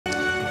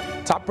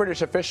Top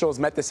British officials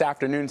met this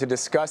afternoon to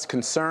discuss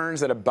concerns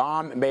that a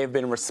bomb may have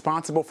been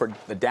responsible for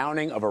the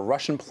downing of a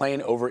Russian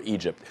plane over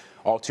Egypt.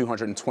 All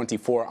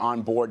 224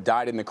 on board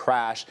died in the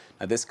crash.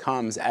 Now, this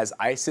comes as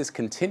ISIS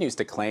continues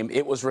to claim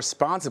it was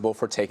responsible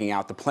for taking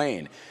out the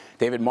plane.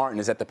 David Martin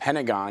is at the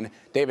Pentagon.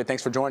 David,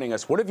 thanks for joining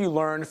us. What have you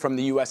learned from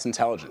the U.S.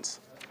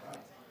 intelligence?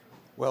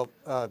 Well,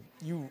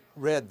 you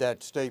read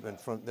that statement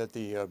that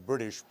the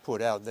British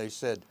put out. They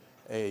said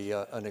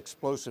an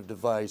explosive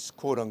device,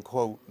 quote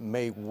unquote,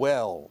 may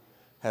well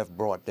have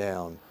brought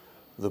down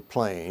the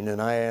plane.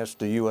 And I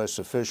asked a U.S.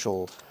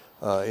 official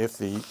if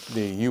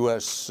the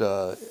U.S.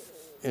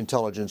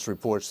 Intelligence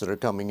reports that are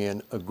coming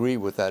in agree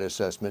with that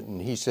assessment.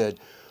 And he said,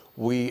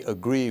 we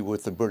agree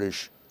with the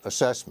British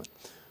assessment.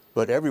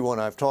 But everyone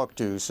I've talked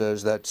to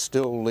says that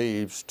still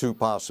leaves two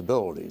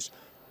possibilities.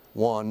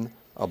 One,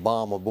 a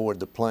bomb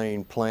aboard the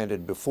plane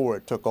planted before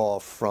it took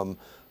off from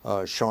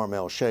Sharm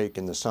el-Sheikh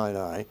in the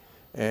Sinai,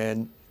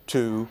 and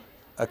two,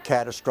 a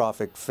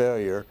catastrophic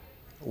failure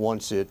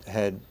once it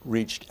had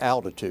reached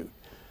altitude.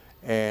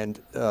 And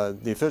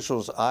the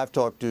officials I've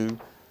talked to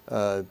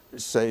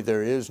say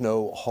there is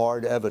no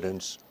hard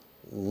evidence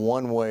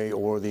one way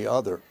or the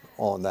other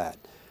on that.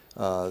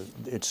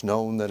 It's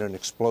known that an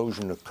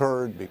explosion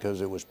occurred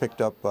because it was picked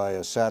up by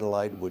a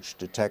satellite which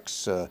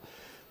detects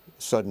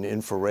sudden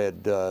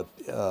infrared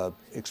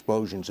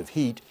explosions of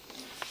heat,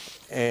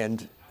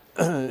 and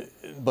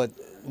but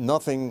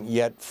nothing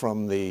yet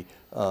from the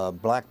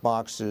black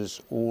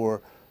boxes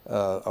or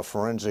a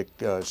forensic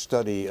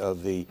study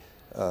of the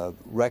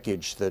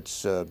wreckage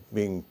that's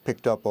being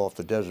picked up off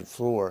the desert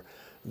floor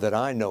that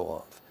I know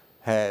of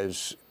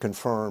has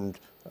confirmed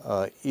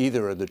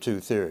either of the two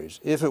theories.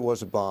 If it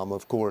was a bomb,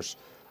 of course,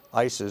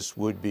 ISIS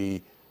would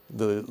be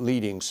the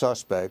leading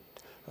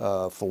suspect.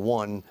 For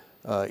one,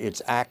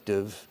 it's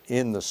active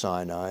in the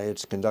Sinai.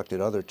 It's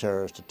conducted other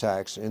terrorist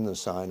attacks in the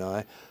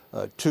Sinai.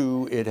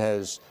 Two, it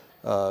has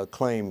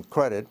claimed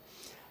credit.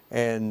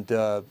 And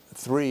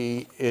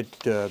three,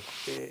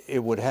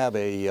 it would have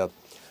a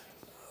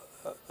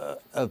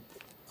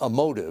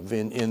motive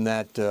in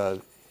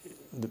that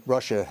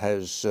Russia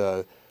has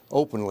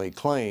openly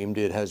claimed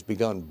it has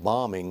begun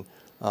bombing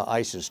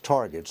ISIS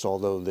targets,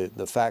 although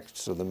the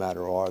facts of the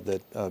matter are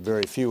that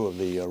very few of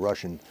the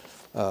Russian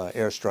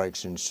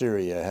airstrikes in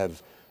Syria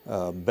have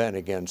been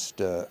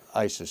against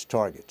ISIS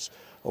targets.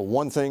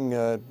 One thing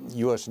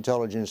U.S.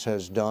 intelligence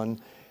has done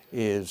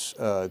is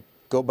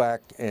go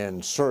back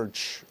and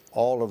search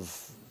all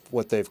of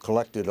what they've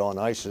collected on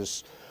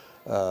ISIS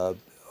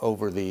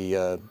over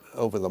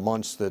the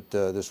months that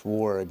this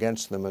war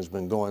against them has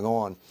been going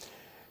on,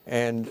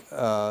 and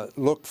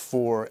looked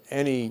for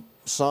any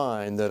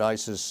sign that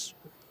ISIS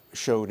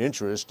showed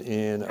interest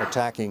in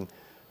attacking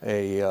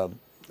an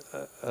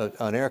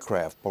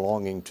aircraft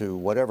belonging to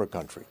whatever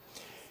country.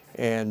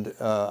 And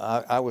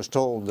I was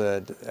told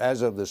that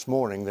as of this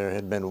morning, there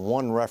had been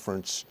one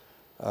reference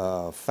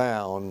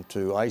found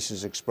to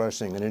ISIS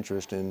expressing an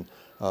interest in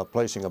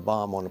placing a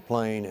bomb on a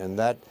plane, and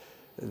that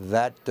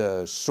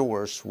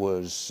source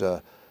was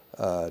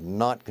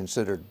not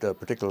considered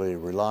particularly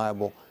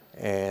reliable,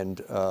 and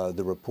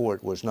the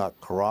report was not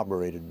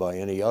corroborated by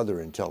any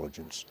other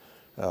intelligence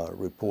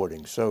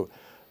reporting. So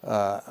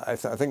I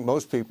think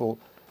most people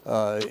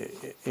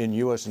in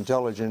U.S.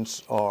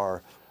 intelligence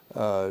are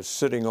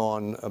sitting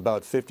on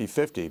about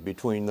 50-50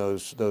 between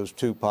those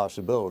two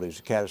possibilities: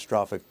 a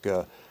catastrophic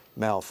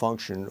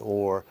malfunction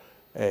or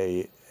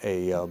a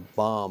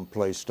bomb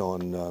placed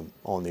on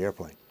the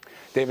airplane.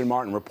 David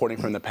Martin reporting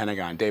from the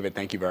Pentagon. David,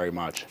 thank you very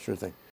much. Sure thing.